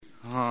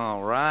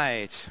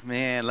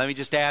Let me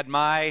just add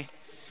my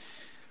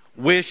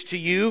wish to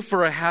you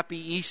for a happy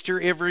Easter,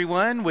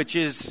 everyone, which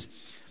is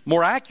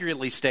more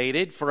accurately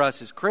stated for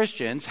us as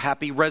Christians,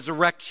 Happy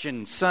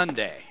Resurrection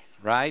Sunday,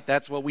 right?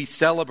 That's what we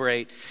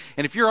celebrate.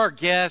 And if you're our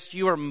guest,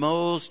 you are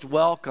most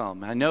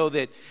welcome. I know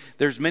that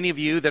there's many of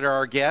you that are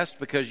our guests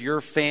because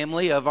you're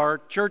family of our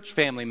church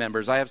family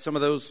members. I have some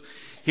of those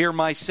here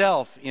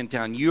myself in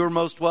town. You're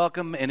most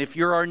welcome. And if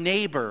you're our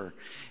neighbor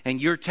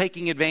and you're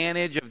taking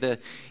advantage of the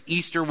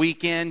Easter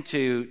weekend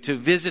to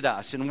visit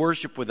us and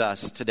worship with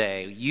us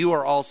today, you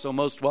are also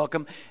most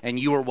welcome, and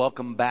you are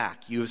welcome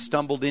back. You have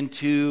stumbled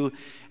into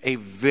a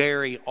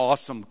very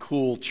awesome,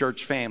 cool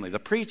church family. The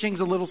preaching's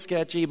a little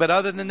sketchy, but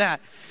other than that,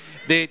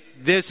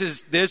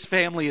 this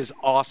family is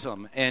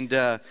awesome. And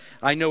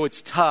I know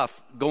it's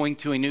tough going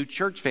to a new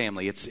church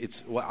family.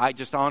 I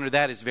just honor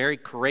that as very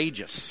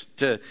courageous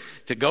to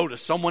go to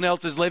someone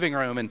else's living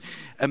room and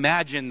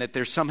imagine that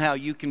there's somehow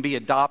you can be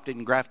adopted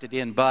and grafted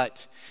in.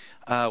 But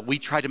we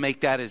try to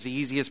make that as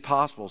easy as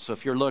possible. So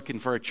if you're looking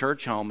for a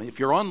church home, if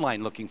you're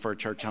online looking for a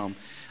church home,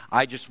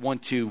 I just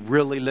want to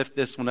really lift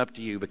this one up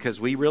to you because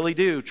we really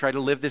do try to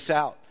live this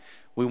out.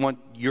 We want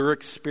your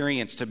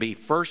experience to be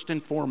first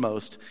and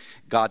foremost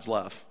God's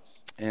love.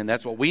 And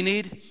that's what we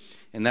need,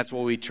 and that's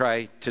what we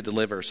try to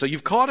deliver. So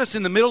you've caught us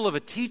in the middle of a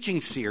teaching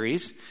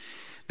series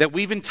that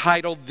we've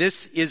entitled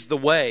This is the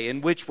Way,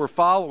 in which we're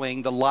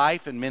following the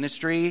life and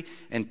ministry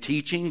and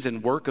teachings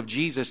and work of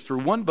Jesus through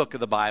one book of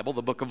the Bible,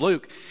 the book of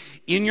Luke.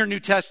 In your New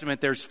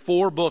Testament, there's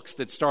 4 books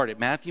that start it: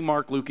 Matthew,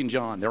 Mark, Luke, and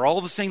John. They're all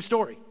the same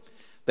story.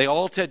 They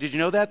all tell, did you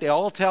know that? They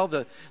all tell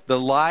the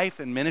life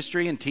and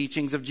ministry and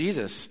teachings of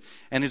Jesus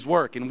and his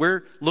work. And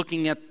we're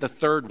looking at the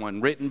 3rd one,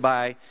 written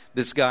by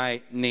this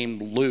guy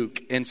named Luke.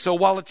 And so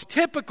while it's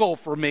typical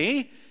for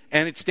me,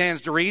 and it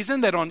stands to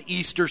reason that on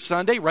Easter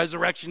Sunday,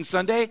 Resurrection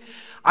Sunday,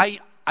 I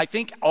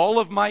think all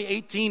of my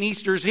 18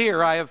 Easters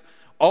here, I have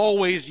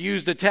always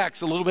used a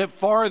text a little bit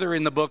farther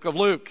in the book of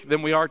Luke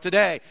than we are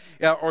today,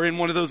 or in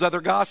one of those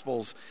other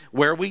Gospels,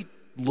 where we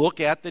look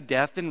at the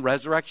death and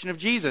resurrection of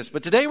Jesus.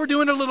 But today we're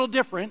doing it a little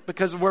different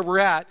because of where we're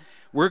at.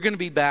 We're going to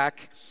be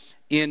back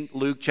in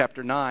Luke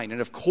chapter 9.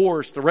 And of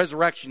course, the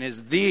resurrection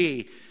is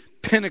the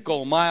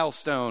pinnacle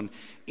milestone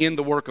in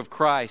the work of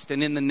Christ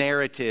and in the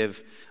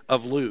narrative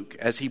of Luke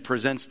as he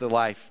presents the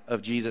life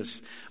of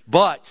Jesus.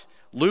 But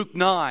Luke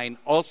 9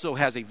 also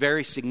has a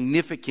very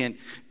significant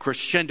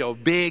crescendo,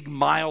 big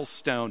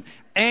milestone.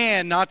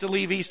 And not to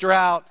leave Easter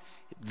out,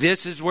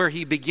 this is where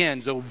he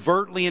begins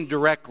overtly and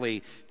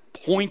directly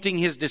pointing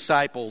his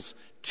disciples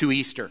to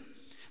Easter.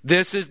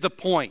 This is the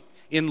point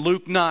in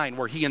Luke 9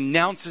 where he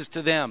announces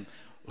to them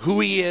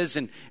who he is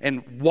and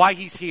why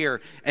he's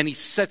here. And he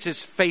sets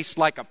his face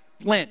like a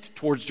flint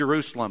towards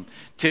Jerusalem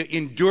to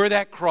endure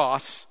that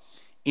cross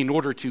in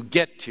order to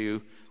get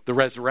to the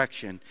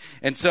resurrection.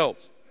 And so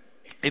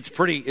it's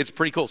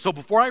pretty cool. So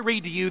before I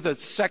read to you the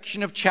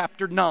section of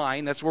chapter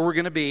 9, that's where we're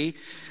going to be,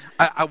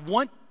 I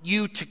want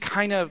you to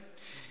kind of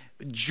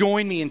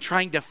join me in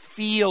trying to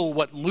feel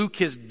what Luke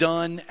has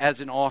done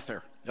as an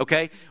author,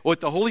 okay? What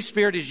the Holy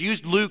Spirit has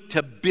used Luke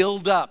to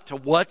build up to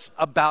what's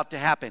about to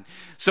happen.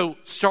 So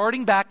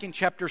starting back in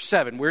chapter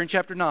 7, we're in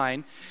chapter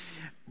 9.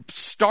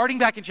 Starting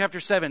back in chapter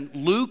 7,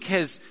 Luke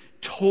has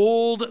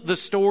told the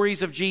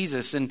stories of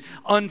Jesus and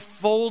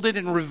unfolded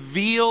and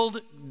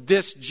revealed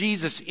this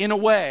Jesus in a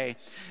way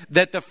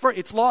that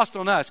it's lost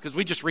on us because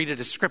we just read it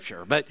as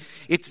scripture. But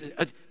it's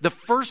the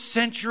first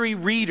century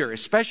reader,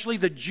 especially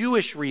the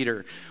Jewish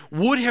reader,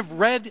 would have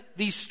read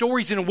these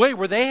stories in a way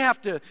where they have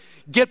to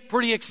get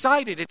pretty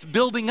excited. It's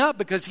building up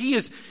because he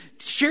is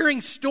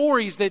sharing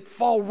stories that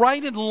fall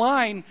right in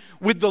line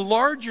with the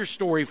larger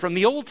story from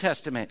the Old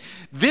Testament.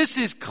 This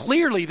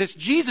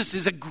Jesus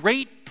is a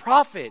great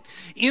prophet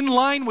in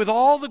line with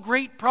all the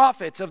great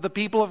prophets of the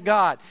people of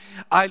God.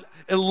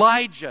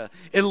 Elijah,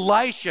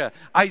 Elisha,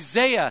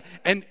 Isaiah,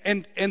 and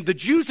the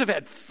Jews have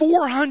had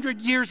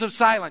 400 years of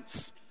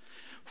silence.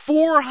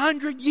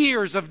 400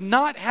 years of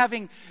not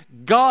having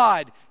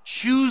God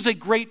choose a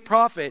great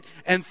prophet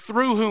and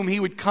through whom he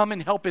would come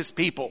and help his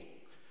people.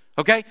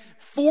 Okay?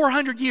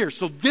 400 years.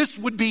 So this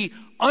would be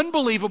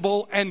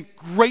unbelievable and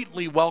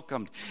greatly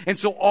welcomed. And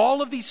so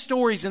all of these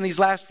stories in these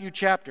last few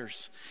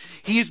chapters,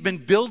 he has been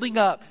building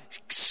up,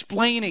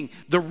 explaining.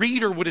 The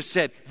reader would have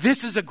said,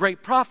 this is a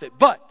great prophet.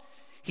 But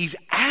he's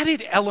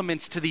added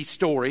elements to these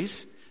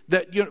stories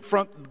that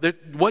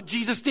what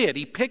Jesus did.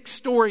 He picked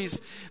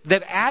stories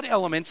that add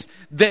elements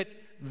that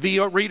the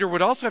reader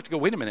would also have to go,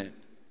 wait a minute.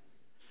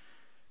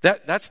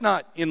 That's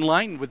not in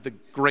line with the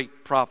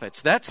great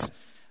prophets. That's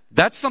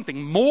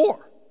something more.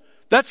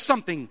 That's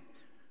something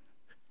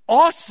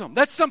awesome.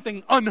 That's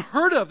something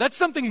unheard of. That's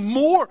something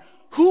more.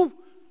 Who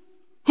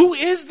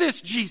is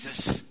this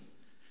Jesus?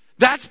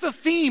 That's the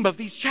theme of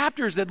these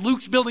chapters that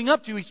Luke's building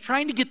up to. He's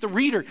trying to get the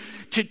reader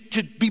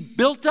to be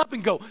built up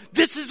and go,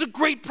 this is a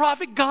great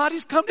prophet. God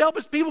has come to help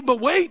his people. But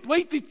wait,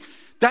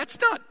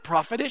 that's not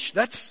prophetish.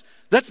 That's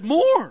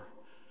more.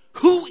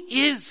 Who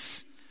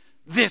is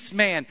this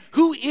man?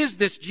 Who is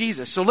this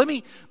Jesus? So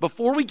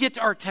before we get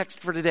to our text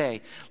for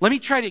today, let me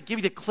try to give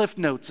you the cliff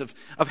notes of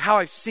how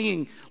I've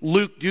seen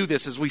Luke do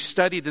this as we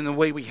studied in the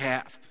way we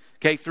have,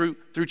 okay, through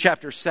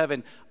chapter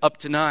 7 up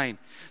to 9.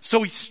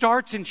 So he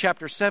starts in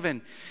chapter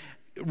 7,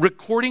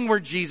 recording where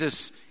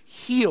Jesus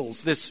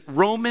heals this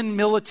Roman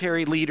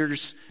military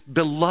leader's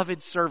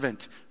beloved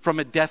servant from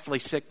a deathly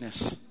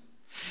sickness.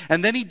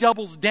 And then he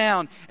doubles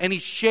down and he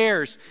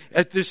shares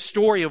this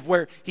story of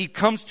where he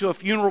comes to a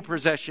funeral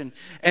procession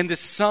and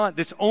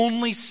this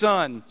only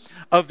son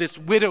of this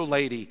widow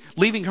lady,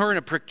 leaving her in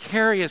a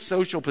precarious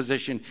social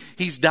position,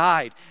 he's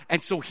died.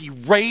 And so he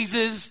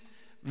raises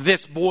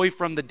this boy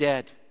from the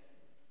dead.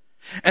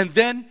 And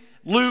then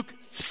Luke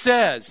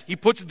says, he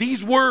puts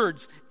these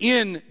words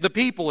in the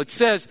people. It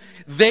says,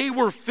 they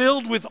were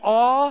filled with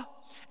awe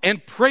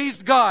and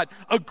praised God.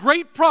 A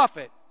great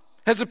prophet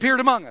has appeared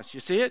among us. You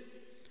see it?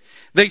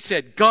 They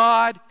said,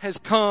 God has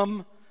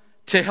come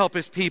to help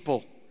his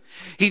people.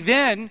 He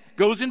then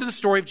goes into the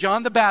story of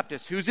John the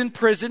Baptist, who's in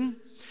prison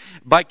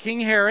by King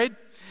Herod.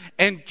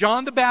 And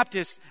John the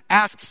Baptist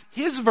asks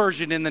his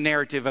version in the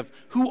narrative of,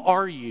 who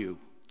are you,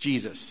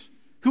 Jesus?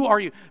 Who are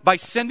you? By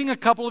sending a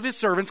couple of his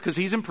servants, because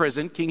he's in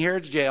prison, King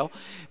Herod's jail.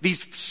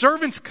 These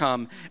servants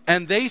come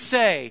and they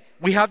say,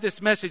 we have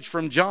this message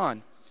from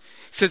John.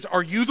 He says,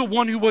 are you the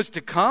one who was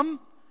to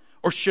come?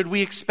 Or should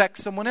we expect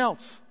someone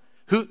else?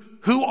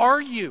 Who are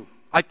you?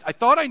 I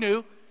thought I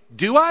knew.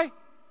 Do I?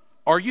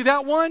 Are you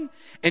that one?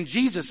 And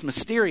Jesus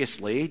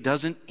mysteriously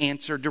doesn't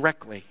answer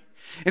directly.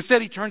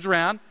 Instead, he turns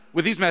around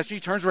with these messages. He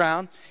turns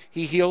around.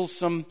 He heals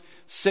some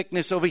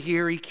sickness over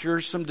here. He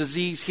cures some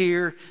disease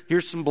here.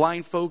 Here's some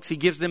blind folks. He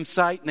gives them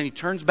sight. And then he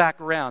turns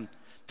back around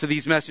to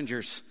these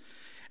messengers.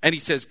 And he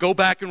says, go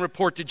back and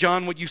report to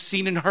John what you've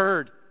seen and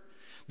heard.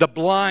 The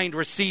blind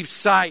receive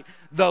sight.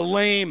 The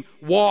lame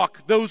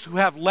walk. Those who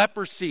have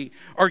leprosy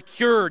are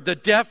cured. The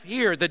deaf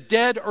hear. The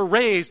dead are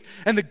raised.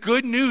 And the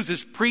good news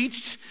is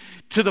preached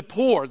to the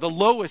poor, the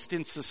lowest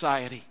in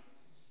society.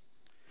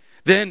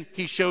 Then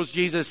he shows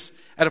Jesus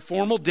at a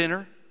formal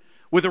dinner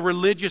with a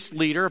religious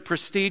leader, a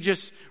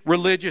prestigious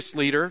religious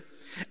leader.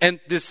 And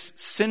this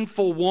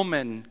sinful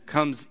woman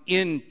comes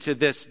into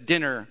this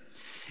dinner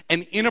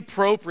and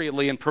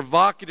inappropriately and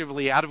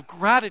provocatively, out of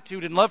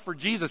gratitude and love for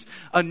Jesus,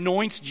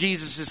 anoints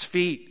Jesus'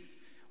 feet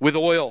with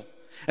oil.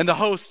 And the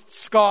host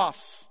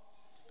scoffs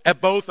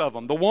at both of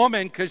them. The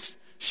woman, because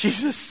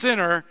she's a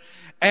sinner,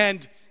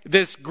 and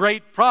this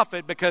great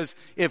prophet, because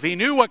if he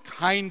knew what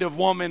kind of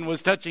woman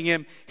was touching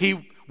him,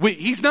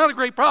 he's not a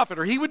great prophet,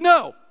 or he would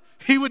know.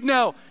 He would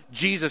know.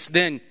 Jesus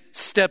then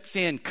steps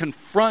in,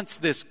 confronts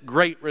this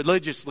great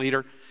religious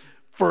leader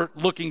for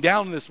looking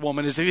down on this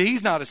woman as if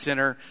he's not a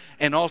sinner,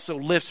 and also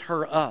lifts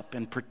her up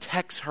and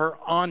protects her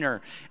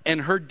honor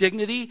and her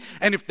dignity.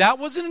 And if that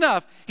wasn't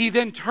enough, he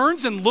then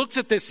turns and looks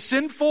at this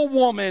sinful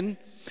woman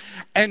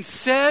and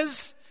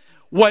says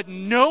what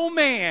no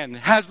man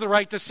has the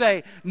right to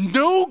say.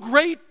 No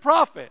great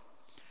prophet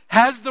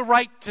has the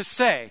right to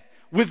say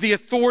with the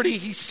authority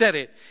he said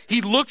it.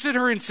 He looks at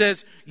her and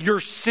says, your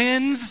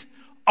sins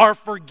are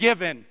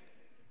forgiven.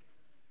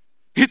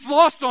 It's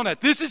lost on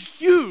it. This is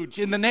huge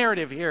in the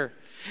narrative here.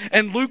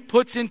 And Luke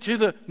puts into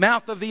the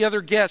mouth of the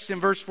other guests in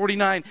verse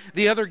 49,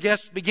 the other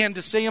guests began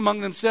to say among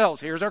themselves,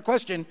 here's our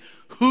question,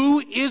 who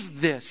is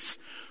this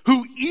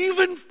who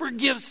even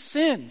forgives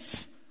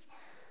sins?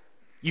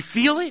 You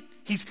feel it?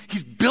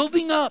 He's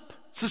building up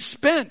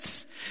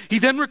suspense. He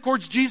then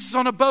records Jesus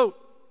on a boat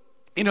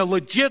in a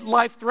legit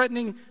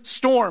life-threatening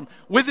storm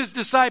with his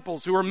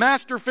disciples who are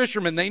master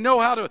fishermen. They know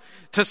how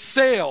to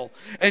sail.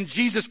 And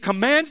Jesus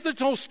commands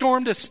the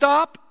storm to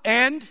stop,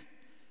 and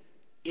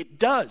it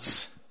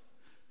does.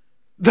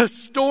 The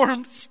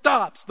storm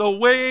stops. The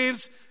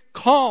waves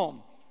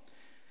calm.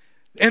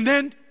 And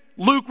then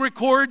Luke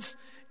records,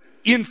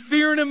 in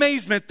fear and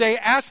amazement, they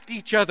asked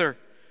each other,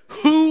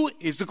 who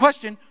is the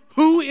question?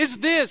 Who is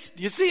this?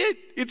 Do you see it?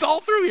 It's all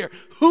through here.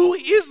 Who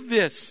is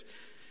this?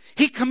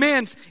 He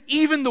commands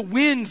even the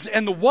winds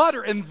and the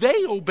water, and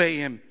they obey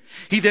him.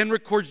 He then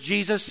records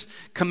Jesus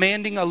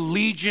commanding a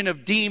legion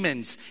of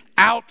demons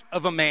out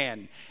of a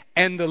man,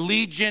 and the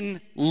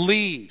legion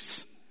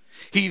leaves.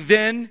 He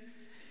then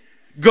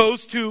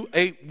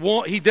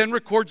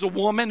records a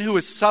woman who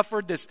has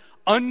suffered this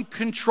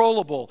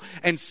uncontrollable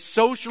and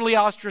socially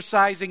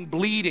ostracizing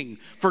bleeding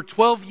for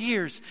 12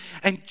 years.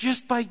 And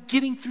just by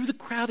getting through the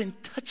crowd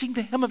and touching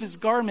the hem of his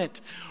garment,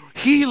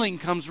 healing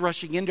comes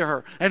rushing into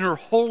her, and her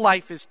whole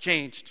life is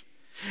changed.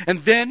 And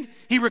then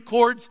he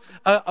records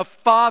a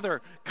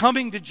father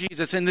coming to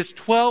Jesus, and this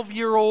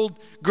 12-year-old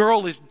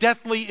girl is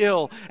deathly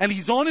ill, and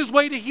he's on his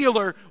way to heal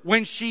her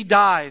when she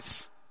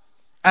dies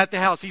at the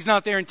house. He's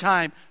not there in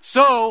time.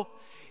 So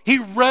he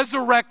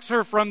resurrects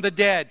her from the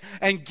dead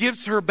and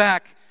gives her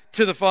back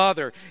to the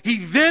Father. He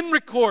then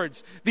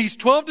records these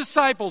 12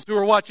 disciples who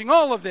are watching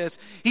all of this.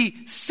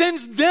 He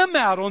sends them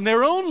out on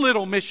their own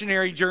little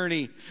missionary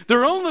journey,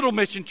 their own little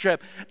mission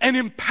trip, and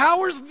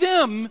empowers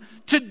them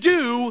to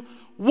do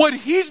what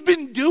he's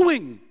been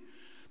doing.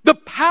 The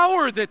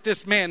power that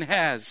this man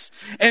has.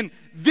 And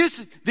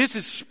this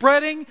is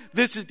spreading,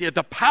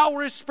 the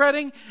power is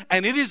spreading,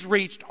 and it has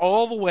reached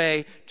all the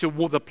way to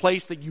the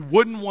place that you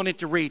wouldn't want it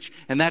to reach,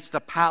 and that's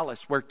the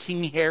palace where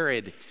King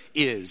Herod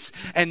is.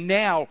 And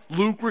now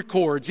Luke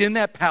records, in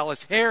that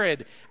palace,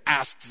 Herod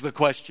asks the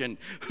question,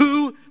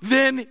 who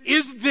then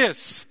is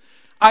this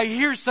I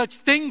hear such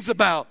things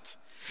about?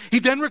 He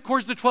then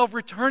records the 12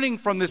 returning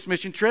from this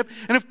mission trip.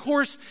 And of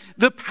course,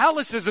 the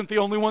palace isn't the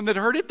only one that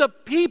heard it. The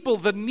people,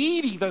 the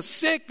needy, the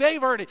sick, they've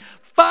heard it.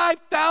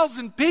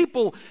 5,000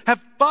 people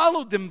have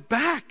followed them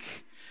back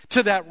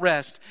to that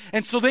rest.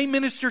 And so they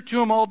minister to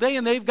them all day,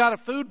 and they've got a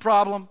food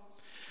problem.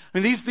 I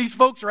mean, these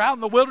folks are out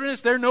in the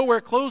wilderness. They're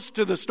nowhere close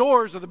to the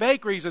stores or the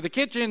bakeries or the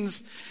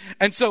kitchens.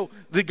 And so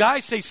the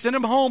guys say, send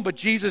them home. But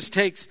Jesus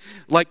takes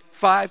like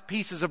 5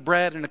 pieces of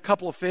bread and a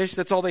couple of fish.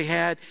 That's all they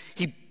had.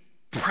 He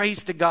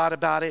prays to God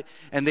about it,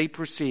 and they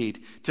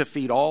proceed to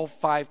feed all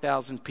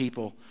 5,000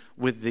 people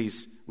with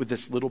this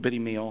little bitty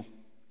meal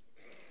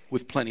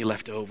with plenty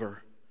left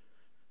over.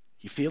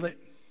 You feel it?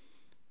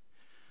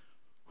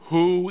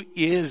 Who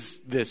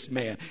is this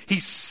man?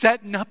 He's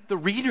setting up the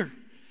reader.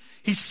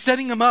 He's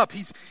setting him up.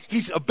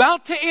 He's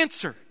about to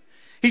answer.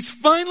 He's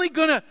finally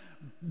going to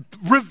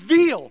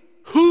reveal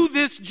who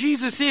this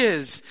Jesus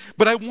is.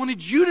 But I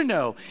wanted you to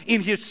know,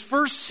 in his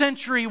first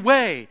century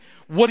way,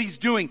 what he's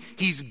doing.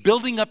 He's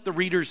building up the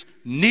reader's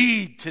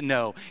need to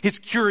know, his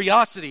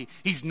curiosity.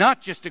 He's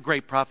not just a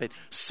great prophet.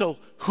 So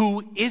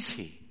who is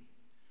he?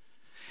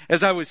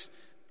 As I was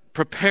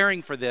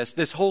preparing for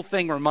this whole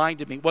thing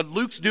reminded me, what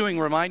Luke's doing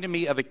reminded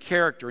me of a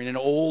character in an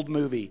old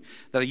movie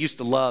that I used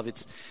to love.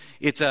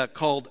 It's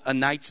called A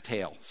Knight's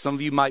Tale. Some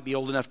of you might be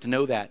old enough to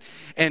know that.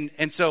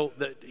 And so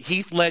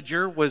Heath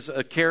Ledger was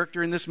a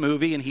character in this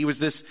movie, and he was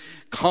this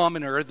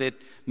commoner that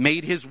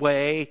made his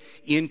way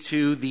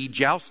into the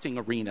jousting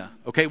arena,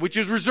 okay, which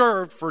is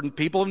reserved for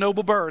people of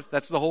noble birth.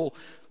 That's the whole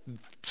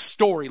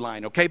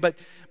storyline, okay? But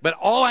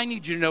all I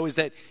need you to know is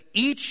that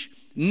each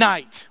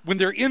night, when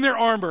they're in their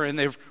armor and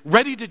they're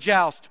ready to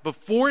joust,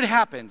 before it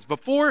happens,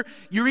 before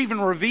you're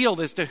even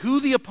revealed as to who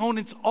the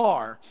opponents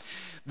are,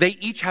 they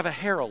each have a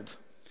herald.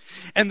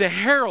 And the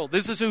herald,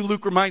 this is who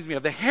Luke reminds me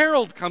of, the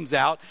herald comes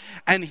out,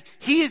 and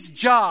his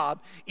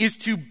job is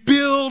to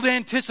build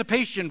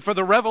anticipation for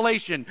the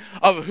revelation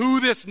of who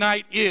this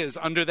knight is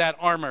under that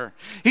armor.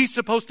 He's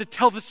supposed to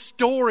tell the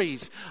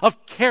stories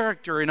of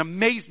character and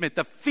amazement,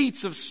 the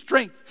feats of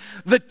strength,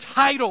 the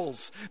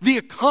titles, the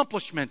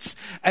accomplishments,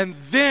 and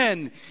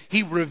then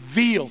he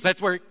reveals.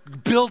 That's where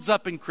it builds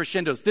up in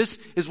crescendos. This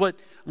is what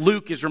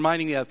Luke is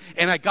reminding me of.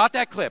 And I got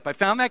that clip. I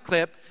found that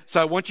clip. So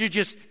I want you to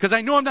just, because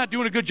I know I'm not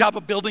doing a good job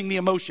of building the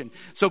emotion.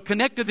 So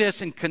connect to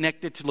this and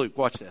connect it to Luke.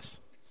 Watch this.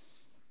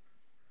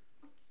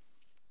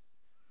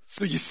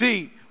 So you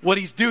see what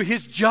he's doing.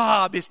 His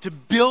job is to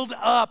build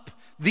up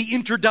the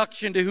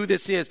introduction to who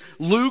this is.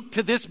 Luke,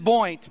 to this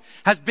point,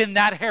 has been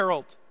that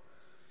herald.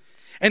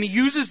 And he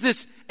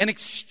uses an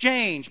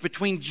exchange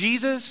between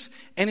Jesus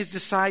and his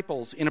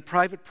disciples in a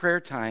private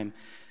prayer time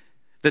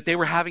that they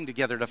were having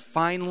together to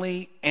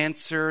finally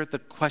answer the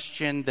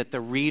question that the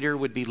reader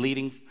would be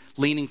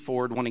leaning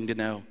forward wanting to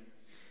know.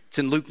 It's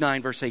in Luke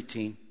 9, verse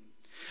 18.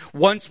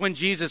 Once when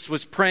Jesus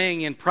was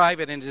praying in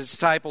private and his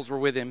disciples were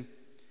with him,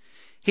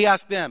 he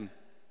asked them,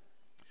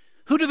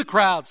 "Who do the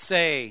crowds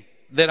say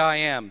that I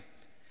am?"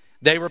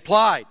 They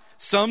replied,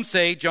 "Some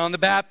say John the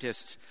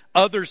Baptist,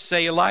 others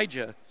say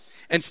Elijah,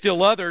 and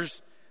still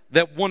others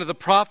that one of the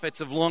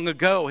prophets of long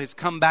ago has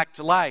come back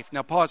to life."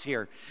 Now pause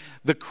here.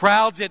 The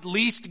crowds at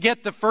least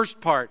get the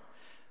first part.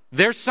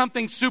 There's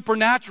something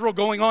supernatural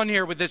going on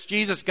here with this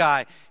Jesus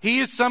guy. He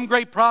is some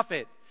great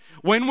prophet.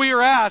 When we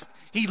are asked,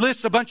 he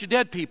lists a bunch of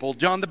dead people.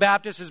 John the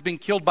Baptist has been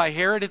killed by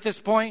Herod at this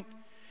point,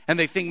 and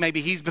they think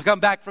maybe he's come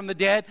back from the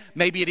dead.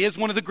 Maybe it is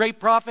one of the great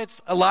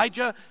prophets,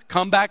 Elijah,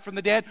 come back from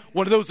the dead.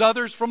 One of those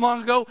others from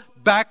long ago,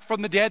 back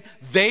from the dead.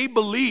 They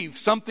believe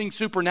something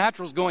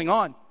supernatural is going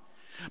on.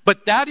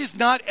 But that is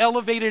not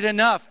elevated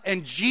enough.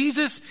 And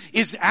Jesus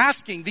is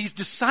asking these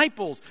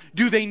disciples,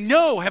 do they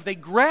know? Have they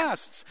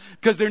grasped?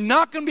 Because they're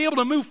not going to be able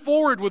to move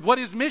forward with what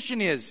his mission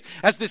is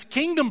as this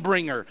kingdom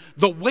bringer,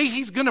 the way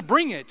he's going to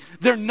bring it.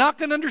 They're not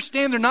going to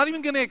understand. They're not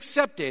even going to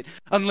accept it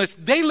unless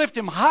they lift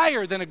him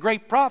higher than a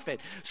great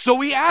prophet. So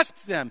he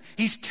asks them,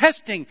 he's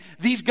testing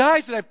these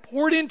guys that I've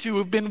poured into,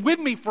 who've been with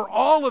me for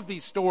all of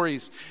these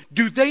stories.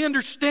 Do they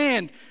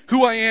understand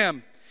who I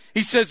am?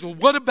 He says, well,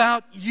 what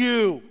about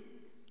you?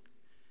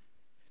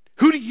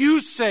 Who do you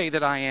say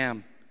that I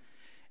am?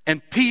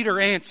 And Peter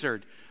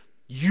answered,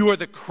 you are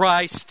the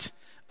Christ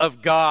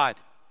of God.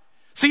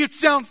 See, it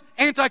sounds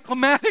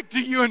anticlimactic to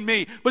you and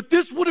me, but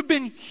this would have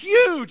been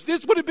huge.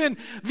 This would have been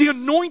the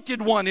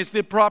anointed one is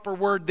the proper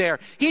word there.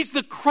 He's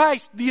the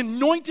Christ, the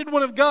anointed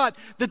one of God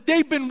that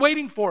they've been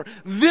waiting for.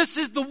 This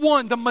is the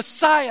one, the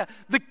Messiah,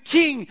 the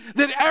King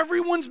that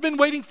everyone's been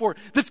waiting for,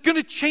 that's going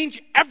to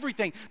change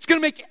everything. It's going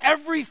to make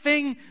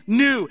everything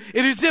new.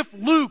 It is if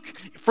Luke,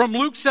 from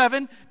Luke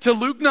 7 to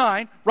Luke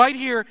 9, right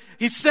here,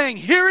 he's saying,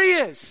 here he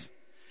is.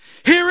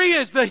 Here he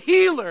is the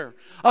healer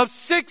of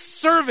sick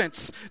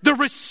servants, the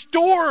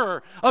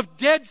restorer of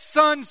dead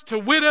sons to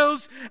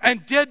widows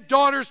and dead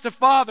daughters to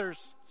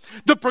fathers,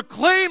 the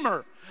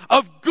proclaimer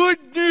of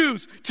good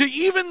news to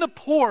even the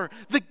poor,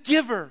 the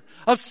giver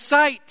of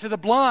sight to the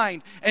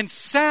blind and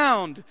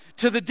sound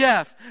to the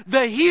deaf,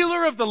 the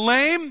healer of the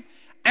lame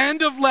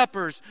and of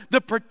lepers,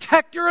 the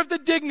protector of the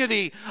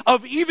dignity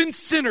of even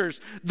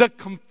sinners, the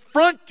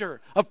confronter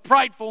of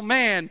prideful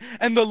man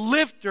and the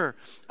lifter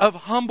of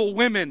humble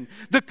women,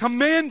 the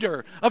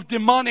commander of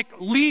demonic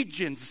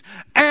legions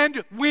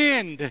and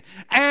wind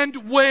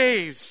and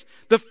waves,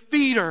 the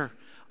feeder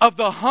of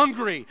the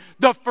hungry,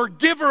 the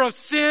forgiver of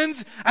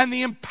sins, and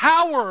the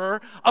empowerer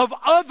of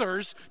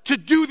others to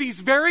do these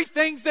very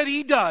things that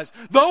he does.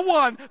 The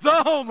one,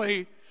 the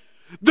only,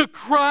 the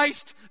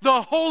Christ,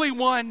 the Holy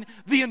One,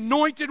 the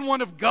Anointed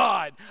One of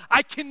God.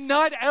 I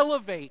cannot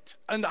elevate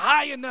and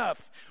high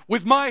enough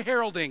with my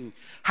heralding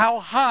how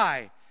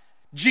high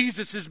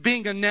Jesus is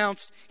being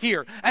announced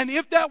here. And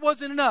if that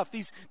wasn't enough,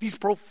 these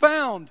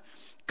profound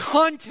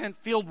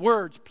content-filled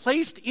words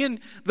placed in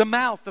the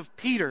mouth of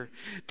Peter.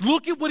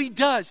 Look at what he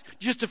does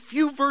just a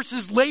few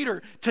verses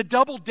later to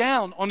double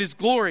down on his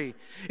glory.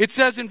 It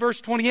says in verse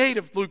 28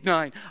 of Luke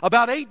 9,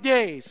 about 8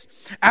 days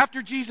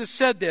after Jesus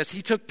said this,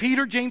 he took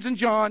Peter, James, and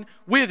John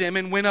with him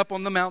and went up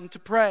on the mountain to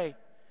pray.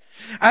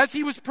 As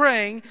he was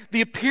praying,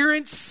 the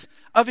appearance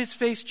of his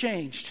face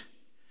changed.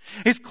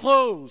 His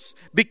clothes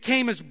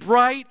became as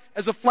bright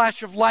as a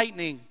flash of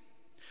lightning.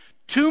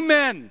 2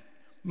 men,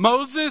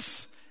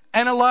 Moses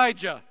and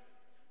Elijah,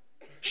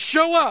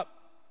 show up.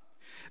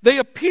 They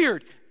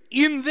appeared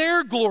in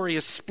their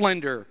glorious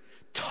splendor,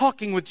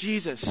 talking with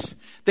Jesus.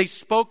 They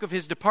spoke of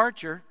his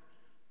departure,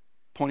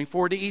 pointing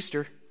forward to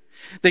Easter.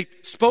 They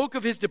spoke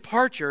of his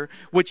departure,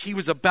 which he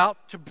was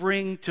about to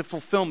bring to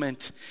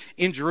fulfillment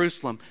in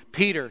Jerusalem.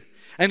 Peter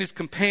and his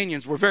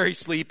companions were very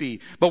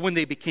sleepy, but when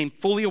they became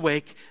fully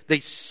awake, they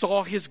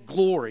saw his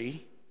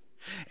glory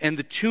and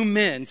the 2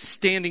 men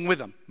standing with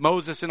him,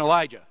 Moses and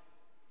Elijah.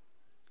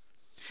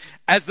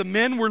 As the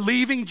men were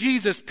leaving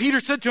Jesus,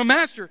 Peter said to him,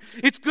 Master,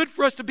 it's good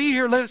for us to be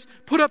here. Let us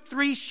put up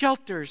 3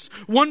 shelters,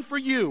 one for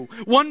you,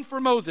 one for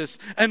Moses,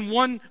 and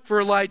one for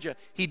Elijah.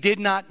 He did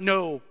not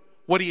know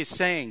what he is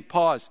saying.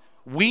 Pause.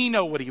 We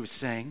know what he was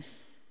saying.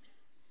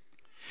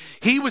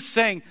 He was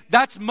saying,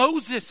 that's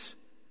Moses,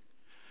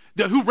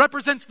 who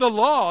represents the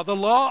law. The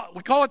law,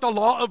 we call it the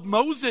law of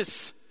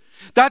Moses.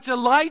 That's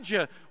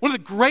Elijah, one of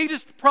the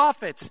greatest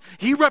prophets.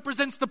 He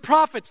represents the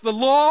prophets, the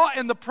law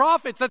and the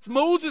prophets. That's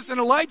Moses and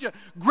Elijah.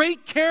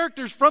 Great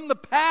characters from the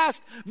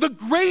past. The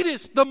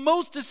greatest, the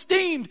most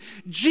esteemed.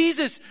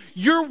 Jesus,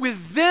 you're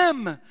with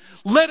them.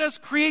 Let us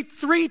create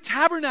 3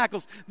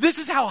 tabernacles. This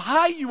is how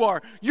high you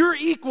are. You're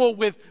equal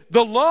with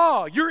the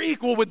law. You're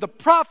equal with the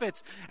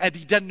prophets. And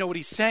he doesn't know what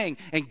he's saying.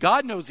 And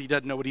God knows he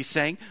doesn't know what he's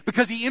saying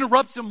because he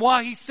interrupts him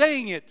while he's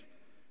saying it.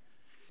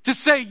 To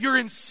say, you're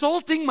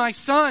insulting my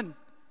son.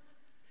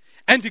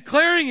 And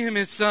declaring him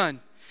his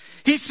son.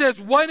 He says,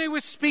 when he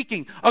was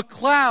speaking, a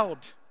cloud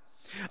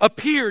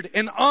appeared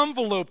and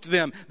enveloped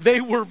them. They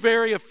were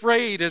very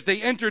afraid as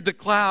they entered the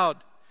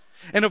cloud.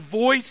 And a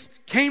voice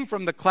came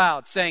from the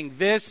cloud saying,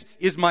 this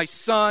is my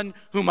son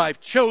whom I've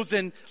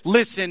chosen.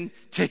 Listen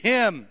to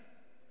him.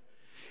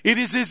 It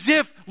is as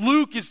if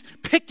Luke is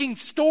picking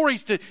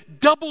stories to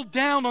double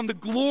down on the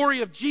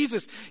glory of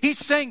Jesus. He's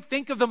saying,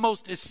 think of the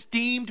most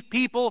esteemed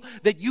people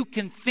that you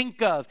can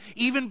think of,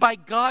 even by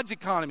God's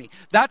economy.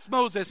 That's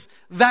Moses,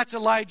 that's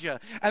Elijah.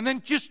 And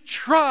then just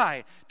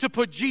try to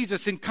put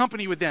Jesus in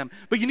company with them.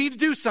 But you need to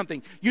do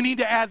something. You need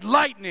to add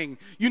lightning.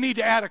 You need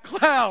to add a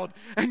cloud.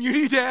 And you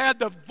need to add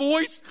the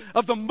voice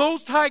of the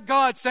Most High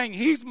God saying,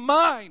 he's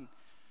mine.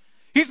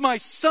 He's my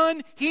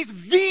son. He's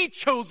the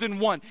chosen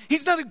one.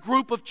 He's not a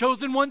group of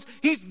chosen ones.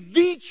 He's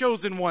the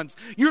chosen ones.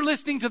 You're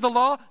listening to the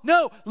law?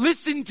 No,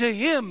 listen to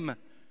him.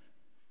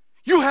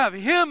 You have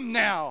him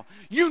now.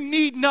 You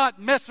need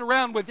not mess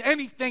around with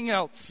anything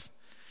else.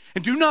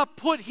 And do not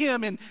put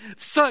him in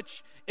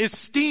such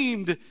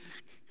esteemed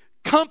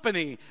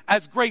company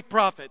as great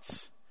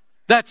prophets.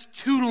 That's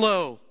too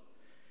low.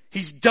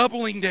 He's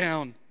doubling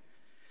down.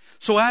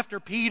 So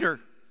after Peter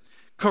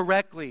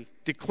correctly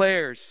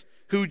declares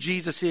who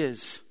Jesus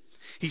is,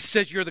 he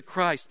says, you're the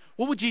Christ.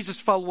 What would Jesus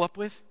follow up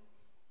with?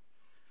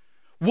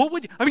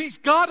 He's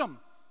got them.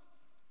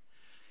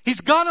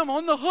 He's got them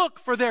on the hook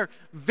for their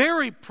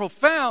very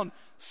profound,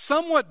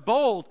 somewhat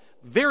bold,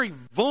 very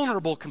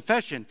vulnerable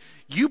confession.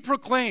 You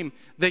proclaim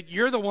that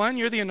you're the one,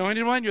 you're the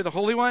anointed one, you're the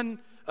Holy One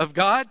of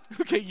God.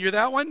 Okay, you're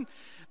that one.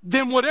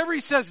 Then whatever he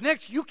says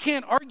next, you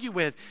can't argue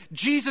with.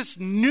 Jesus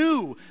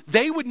knew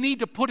they would need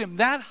to put him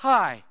that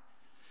high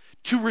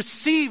to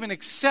receive and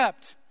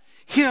accept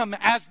him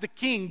as the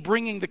king,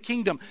 bringing the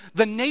kingdom.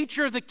 The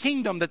nature of the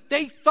kingdom that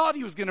they thought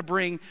he was going to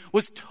bring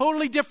was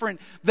totally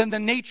different than the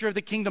nature of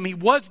the kingdom he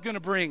was going to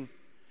bring.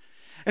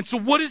 And so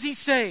what does he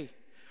say?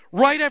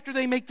 Right after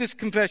they make this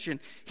confession,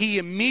 he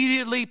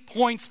immediately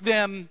points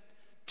them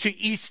to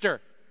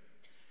Easter.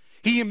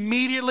 He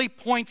immediately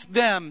points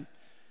them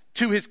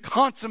to his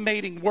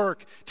consummating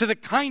work, to the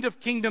kind of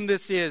kingdom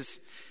this is.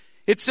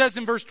 It says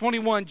in verse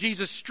 21,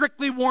 Jesus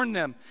strictly warned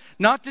them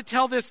not to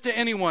tell this to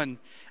anyone.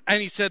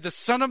 And he said, the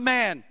Son of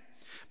Man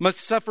must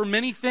suffer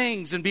many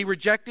things and be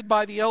rejected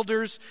by the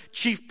elders,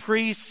 chief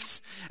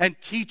priests, and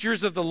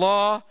teachers of the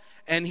law,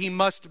 and he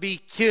must be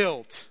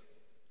killed.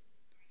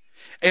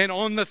 And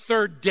on the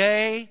third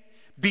day,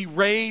 be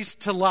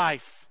raised to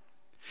life.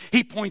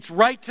 He points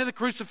right to the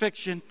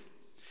crucifixion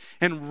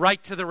and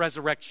right to the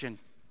resurrection.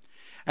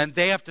 And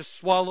they have to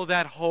swallow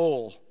that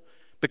whole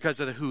because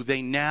of who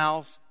they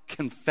now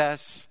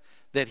confess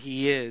that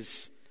he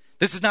is.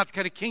 This is not the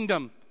kind of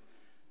kingdom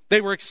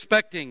they were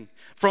expecting.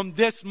 From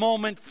this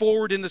moment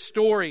forward in the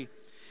story,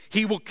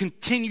 he will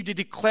continue to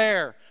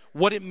declare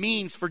what it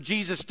means for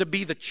Jesus to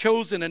be the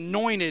chosen,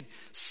 anointed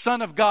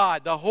Son of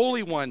God, the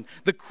Holy One,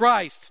 the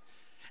Christ.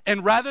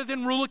 And rather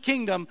than rule a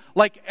kingdom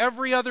like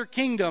every other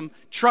kingdom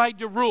tried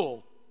to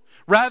rule,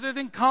 rather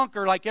than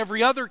conquer like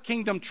every other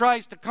kingdom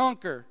tries to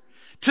conquer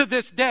to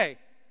this day,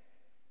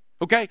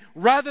 okay,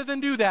 rather than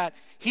do that,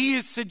 he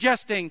is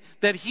suggesting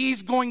that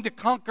he's going to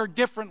conquer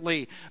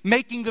differently,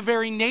 making the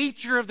very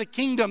nature of the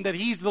kingdom that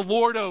he's the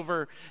Lord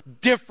over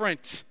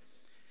different.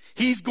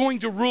 He's going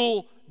to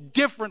rule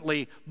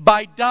differently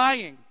by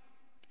dying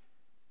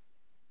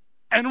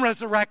and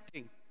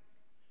resurrecting.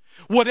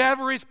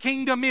 Whatever his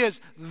kingdom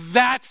is,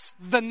 that's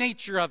the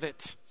nature of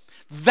it.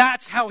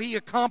 That's how he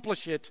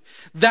accomplished it.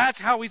 That's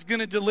how he's going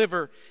to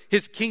deliver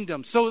his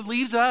kingdom. So it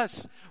leaves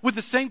us with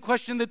the same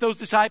question that those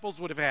disciples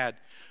would have had.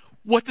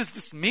 What does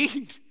this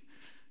mean?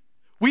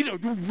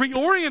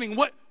 Reorienting,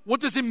 what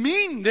does it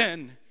mean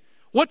then?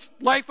 What's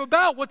life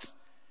about?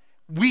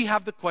 We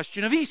have the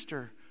question of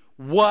Easter.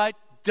 What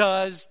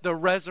does the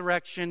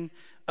resurrection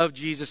of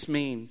Jesus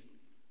mean?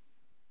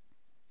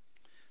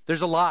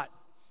 There's a lot.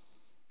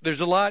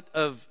 There's a lot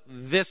of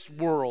this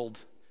world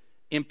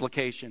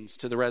implications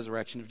to the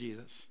resurrection of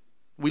Jesus.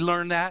 We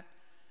learn that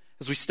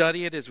as we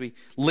study it, as we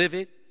live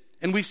it,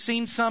 and we've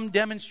seen some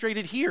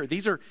demonstrated here.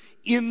 These are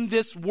in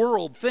this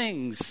world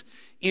things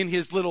in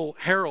his little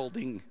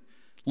heralding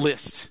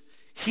list.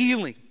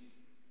 Healing,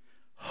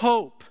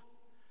 hope,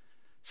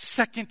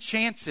 second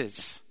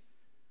chances,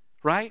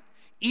 right?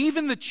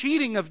 Even the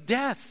cheating of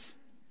death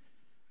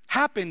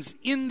happens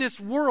in this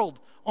world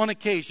on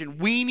occasion.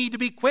 We need to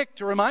be quick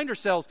to remind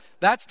ourselves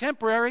that's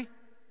temporary.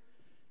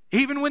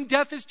 Even when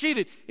death is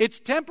cheated, it's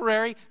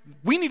temporary.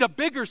 We need a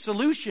bigger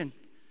solution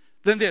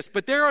than this.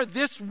 But there are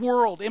this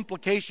world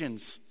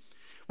implications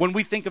when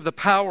we think of the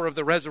power of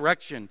the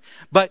resurrection.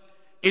 But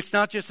it's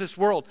not just this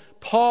world.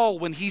 Paul,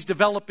 when he's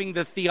developing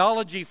the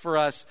theology for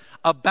us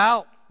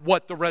about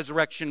what the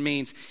resurrection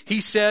means,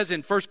 he says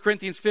in 1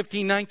 Corinthians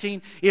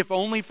 15:19, if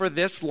only for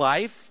this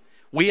life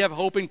we have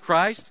hope in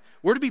Christ,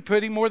 we're to be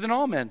pity more than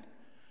all men.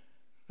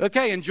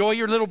 Okay, enjoy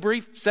your little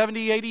brief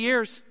 70, 80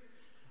 years.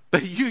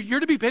 But you're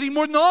to be pitied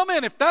more than all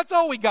men if that's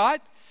all we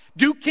got.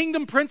 Do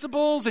kingdom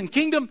principles and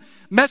kingdom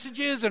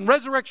messages and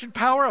resurrection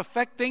power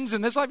affect things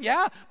in this life?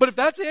 Yeah, but if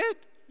that's it,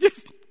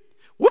 just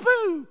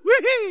whoopoo,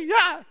 wee-hee,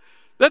 yeah,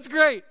 that's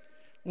great.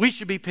 We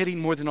should be pitied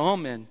more than all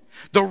men.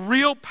 The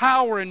real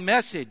power and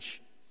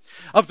message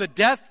of the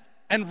death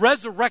and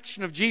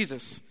resurrection of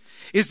Jesus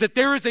is that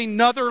there is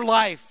another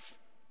life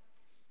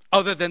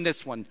other than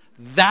this one.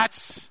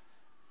 That's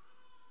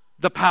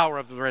the power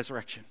of the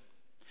resurrection.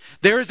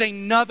 There is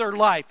another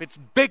life. It's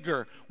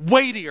bigger,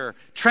 weightier,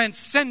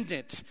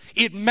 transcendent.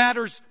 It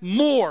matters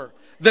more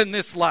than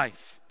this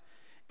life.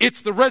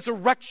 It's the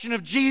resurrection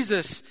of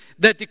Jesus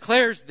that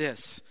declares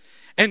this.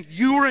 And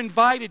you are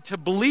invited to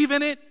believe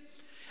in it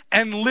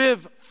and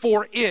live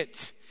for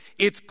it.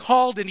 It's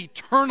called an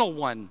eternal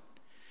one.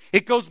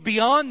 It goes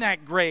beyond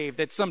that grave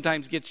that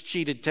sometimes gets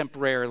cheated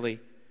temporarily.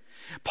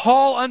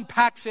 Paul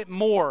unpacks it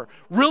more,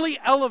 really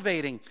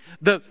elevating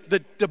the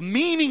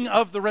meaning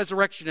of the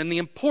resurrection and the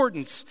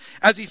importance,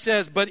 as he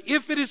says, but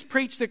if it is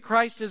preached that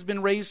Christ has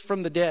been raised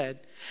from the dead,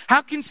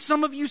 how can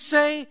some of you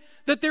say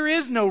that there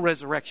is no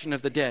resurrection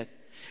of the dead?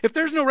 If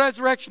there's no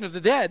resurrection of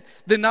the dead,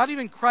 then not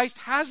even Christ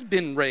has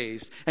been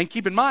raised. And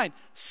keep in mind,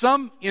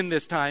 some in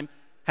this time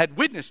had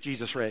witnessed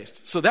Jesus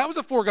raised. So that was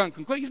a foregone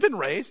conclusion. He's been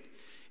raised.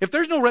 If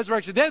there's no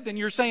resurrection of the dead, then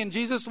you're saying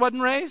Jesus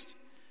wasn't raised?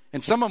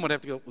 And someone would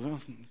have to go, well,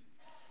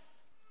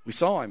 we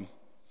saw him.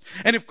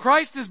 And if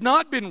Christ has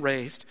not been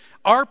raised,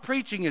 our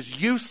preaching is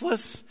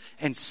useless,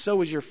 and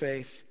so is your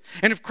faith.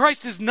 And if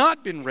Christ has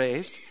not been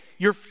raised,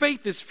 your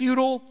faith is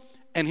futile,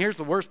 and here's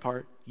the worst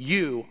part,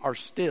 you are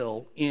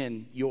still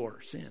in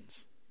your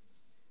sins.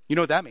 You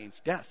know what that means?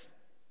 Death.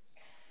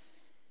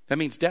 That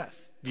means death,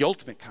 the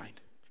ultimate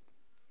kind.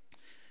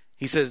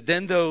 He says,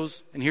 then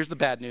those, and here's the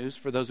bad news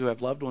for those who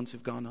have loved ones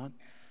who've gone on.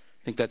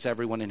 I think that's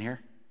everyone in here.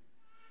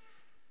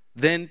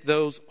 Then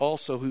those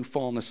also who've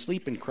fallen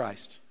asleep in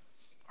Christ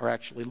are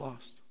actually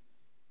lost.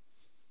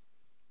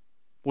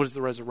 What does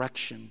the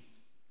resurrection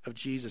of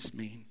Jesus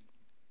mean?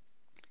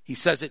 He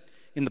says it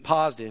in the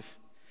positive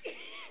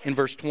in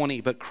verse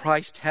 20, but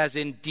Christ has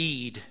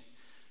indeed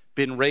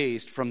been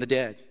raised from the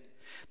dead,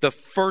 the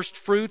first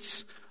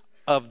fruits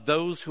of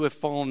those who have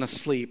fallen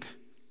asleep.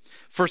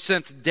 For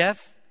since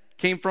death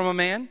came from a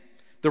man,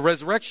 The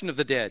resurrection of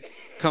the dead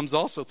comes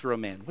also through a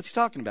man. What's he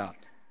talking about?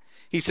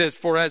 He says,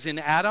 for as in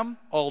Adam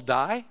all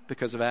die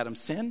because of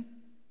Adam's sin,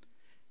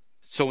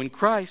 so in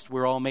Christ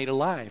we're all made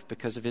alive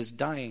because of his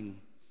dying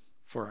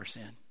for our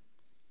sin.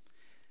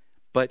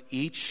 But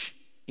each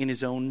in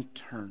his own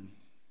turn.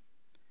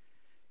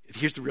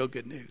 Here's the real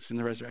good news in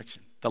the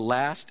resurrection. The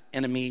last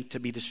enemy to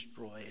be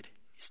destroyed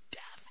is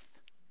death.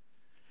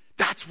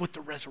 That's what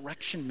the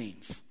resurrection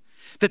means.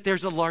 That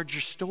there's a larger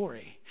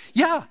story.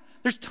 Yeah,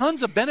 there's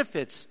tons of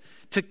benefits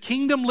to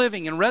kingdom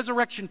living and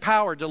resurrection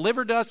power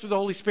delivered to us through the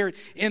Holy Spirit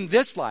in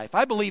this life.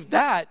 I believe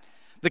that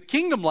the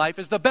kingdom life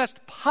is the best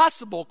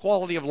possible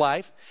quality of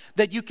life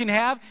that you can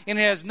have, and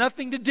it has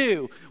nothing to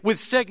do with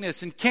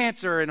sickness and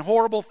cancer and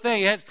horrible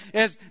things. It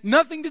has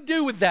nothing to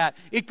do with that.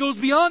 It goes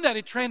beyond that.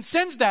 It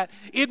transcends that.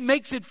 It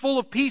makes it full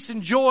of peace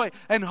and joy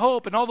and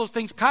hope and all those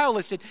things Kyle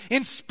listed,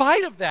 in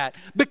spite of that,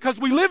 because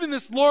we live in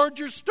this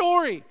larger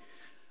story.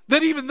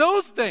 That even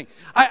those things,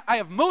 I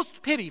have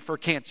most pity for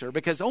cancer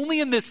because only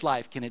in this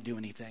life can it do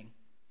anything.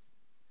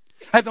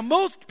 I have the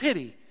most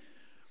pity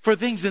for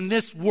things in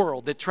this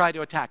world that try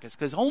to attack us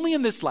because only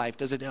in this life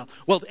does it help.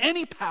 Well,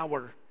 any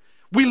power,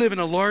 we live in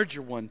a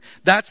larger one.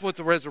 That's what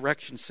the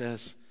resurrection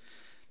says.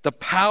 The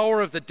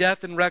power of the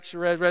death and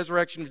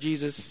resurrection of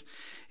Jesus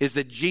is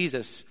that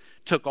Jesus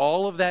took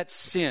all of that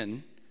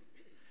sin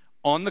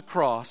on the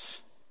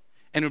cross,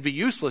 and it would be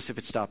useless if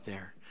it stopped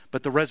there.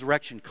 But the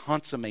resurrection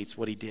consummates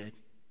what he did.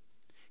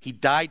 He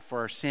died for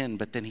our sin,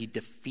 but then he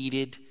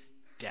defeated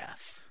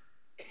death.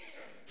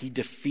 He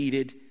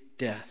defeated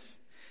death.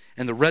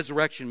 And the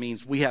resurrection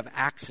means we have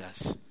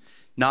access,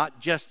 not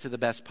just to the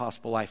best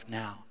possible life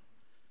now,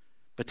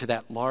 but to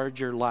that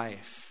larger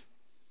life.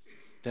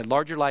 That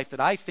larger life that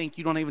I think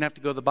you don't even have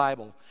to go to the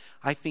Bible.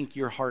 I think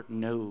your heart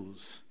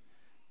knows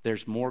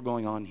there's more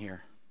going on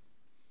here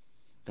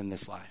than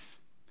this life.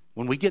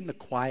 When we get in the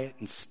quiet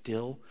and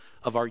still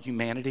of our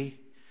humanity,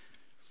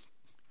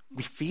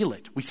 we feel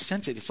it. We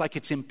sense it. It's like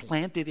it's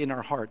implanted in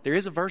our heart. There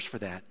is a verse for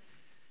that.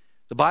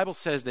 The Bible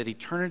says that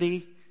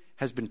eternity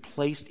has been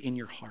placed in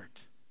your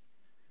heart.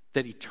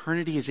 That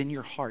eternity is in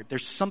your heart.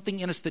 There's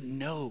something in us that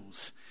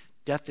knows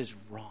death is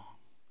wrong.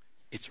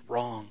 It's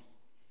wrong.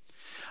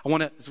 I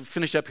want to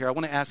finish up here. I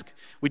want to ask,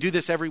 we do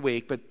this every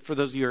week, but for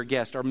those of you who are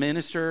guests, our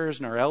ministers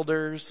and our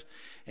elders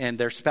and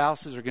their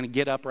spouses are going to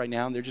get up right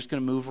now, and they're just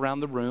going to move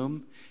around the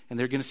room, and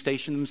they're going to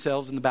station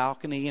themselves in the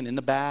balcony and in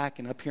the back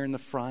and up here in the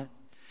front.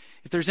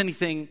 If there's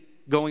anything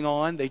going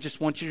on, they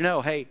just want you to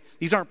know, hey,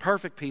 these aren't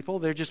perfect people.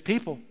 They're just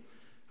people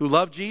who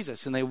love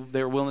Jesus, and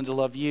they're willing to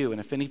love you.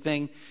 And if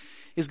anything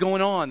is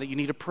going on that you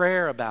need a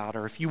prayer about,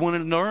 or if you want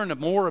to learn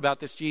more about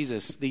this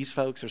Jesus, these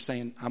folks are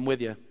saying, I'm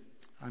with you.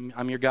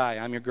 I'm your guy.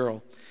 I'm your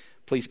girl.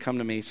 Please come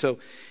to me. So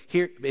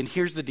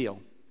here's the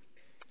deal.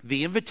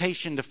 The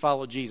invitation to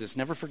follow Jesus,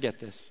 never forget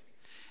this.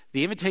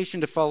 The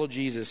invitation to follow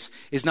Jesus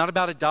is not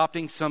about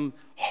adopting some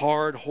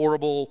hard,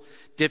 horrible,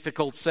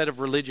 difficult set of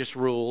religious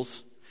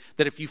rules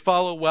that if you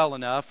follow well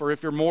enough or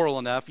if you're moral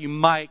enough, you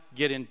might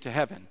get into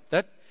heaven.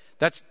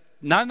 That's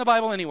not in the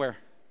Bible anywhere.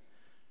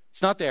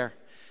 It's not there.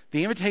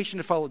 The invitation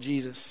to follow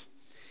Jesus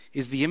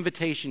is the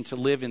invitation to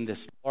live in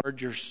this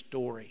larger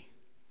story.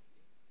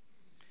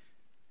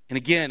 And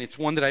again, it's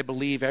one that I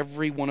believe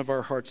every one of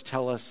our hearts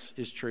tell us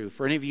is true.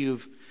 For any of you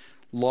who've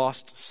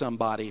lost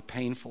somebody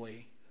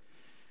painfully,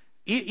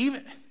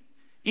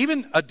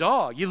 even a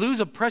dog, you lose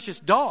a precious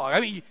dog. I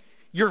mean,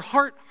 your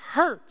heart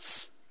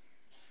hurts.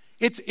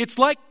 It's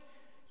like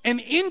an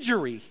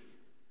injury.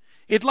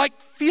 It like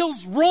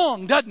feels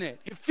wrong, doesn't it?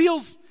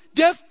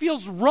 Death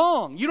feels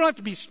wrong. You don't have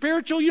to be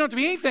spiritual. You don't have to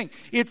be anything.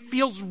 It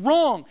feels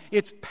wrong.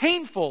 It's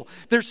painful.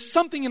 There's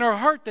something in our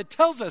heart that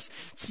tells us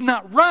it's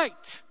not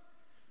right.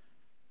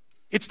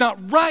 It's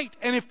not right.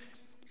 And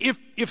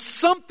if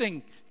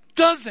something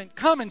doesn't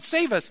come and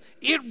save us,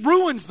 it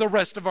ruins the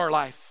rest of our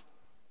life.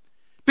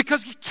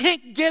 Because you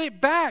can't get it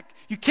back.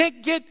 You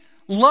can't get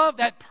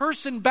that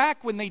person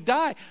back when they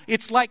die.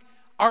 It's like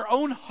our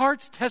own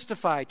hearts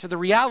testify to the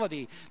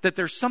reality that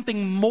there's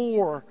something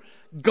more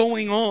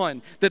going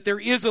on, that there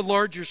is a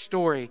larger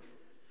story.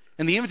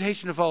 And the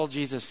invitation to follow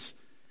Jesus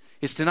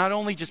is to not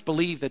only just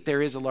believe that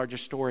there is a larger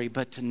story,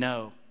 but to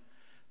know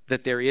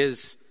that there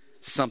is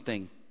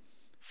something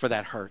for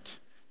that hurt.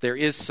 There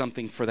is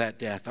something for that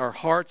death. Our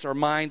hearts, our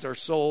minds, our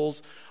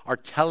souls are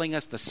telling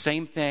us the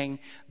same thing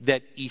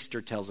that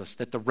Easter tells us,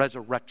 that the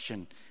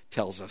resurrection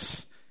tells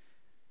us,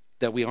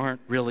 that we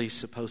aren't really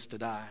supposed to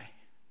die.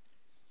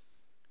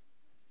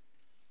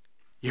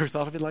 You ever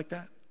thought of it like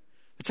that?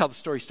 That's how the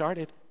story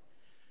started.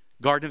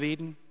 Garden of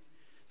Eden,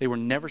 they were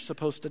never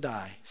supposed to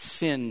die.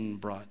 Sin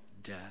brought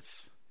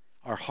death.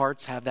 Our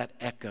hearts have that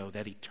echo,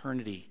 that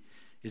eternity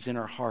is in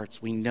our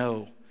hearts. We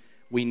know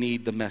we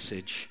need the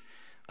message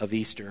of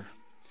Easter.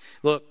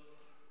 Look,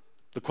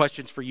 the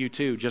question's for you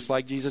too, just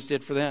like Jesus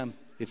did for them.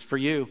 It's for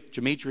you.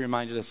 Dimitri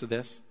reminded us of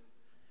this.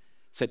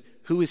 He said,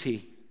 who is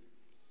he?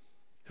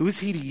 Who is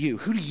he to you?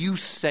 Who do you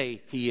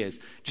say he is?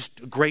 Just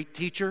a great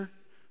teacher?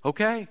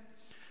 Okay.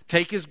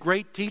 Take his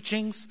great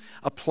teachings,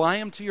 apply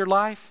them to your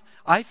life.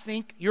 I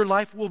think your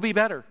life will be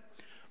better.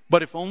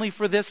 But if only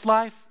for this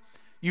life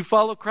you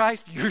follow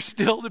Christ, you're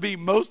still to be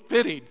most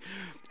pitied.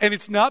 And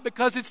it's not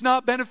because it's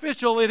not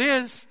beneficial. It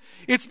is.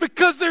 It's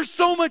because there's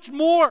so much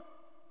more.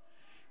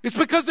 It's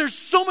because there's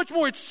so much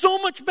more. It's so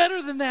much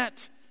better than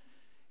that.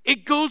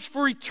 It goes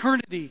for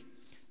eternity.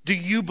 Do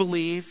you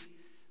believe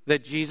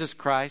that Jesus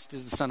Christ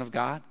is the Son of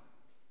God?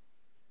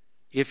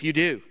 If you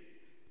do,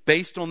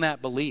 based on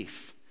that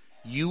belief,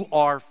 you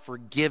are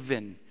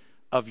forgiven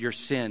of your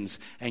sins.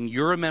 And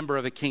you're a member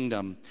of a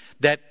kingdom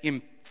that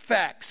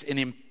infects and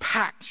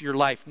impacts your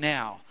life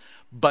now,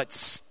 but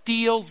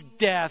steals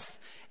death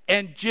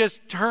and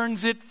just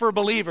turns it for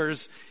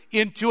believers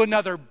into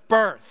another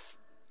birth.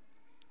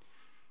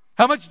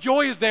 How much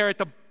joy is there at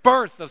the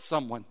birth of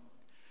someone?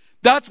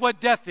 That's what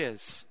death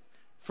is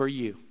for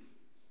you.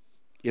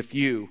 If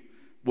you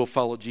will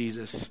follow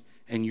Jesus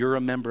and you're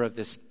a member of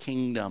this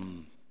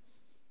kingdom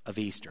of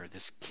Easter,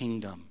 this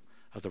kingdom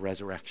of the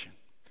resurrection.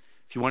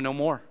 If you want to know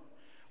more,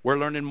 we're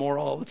learning more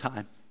all the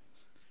time.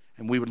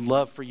 And we would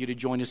love for you to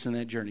join us in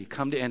that journey.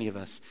 Come to any of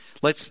us.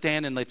 Let's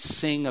stand and let's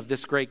sing of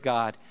this great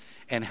God.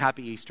 And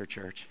happy Easter,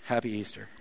 church. Happy Easter.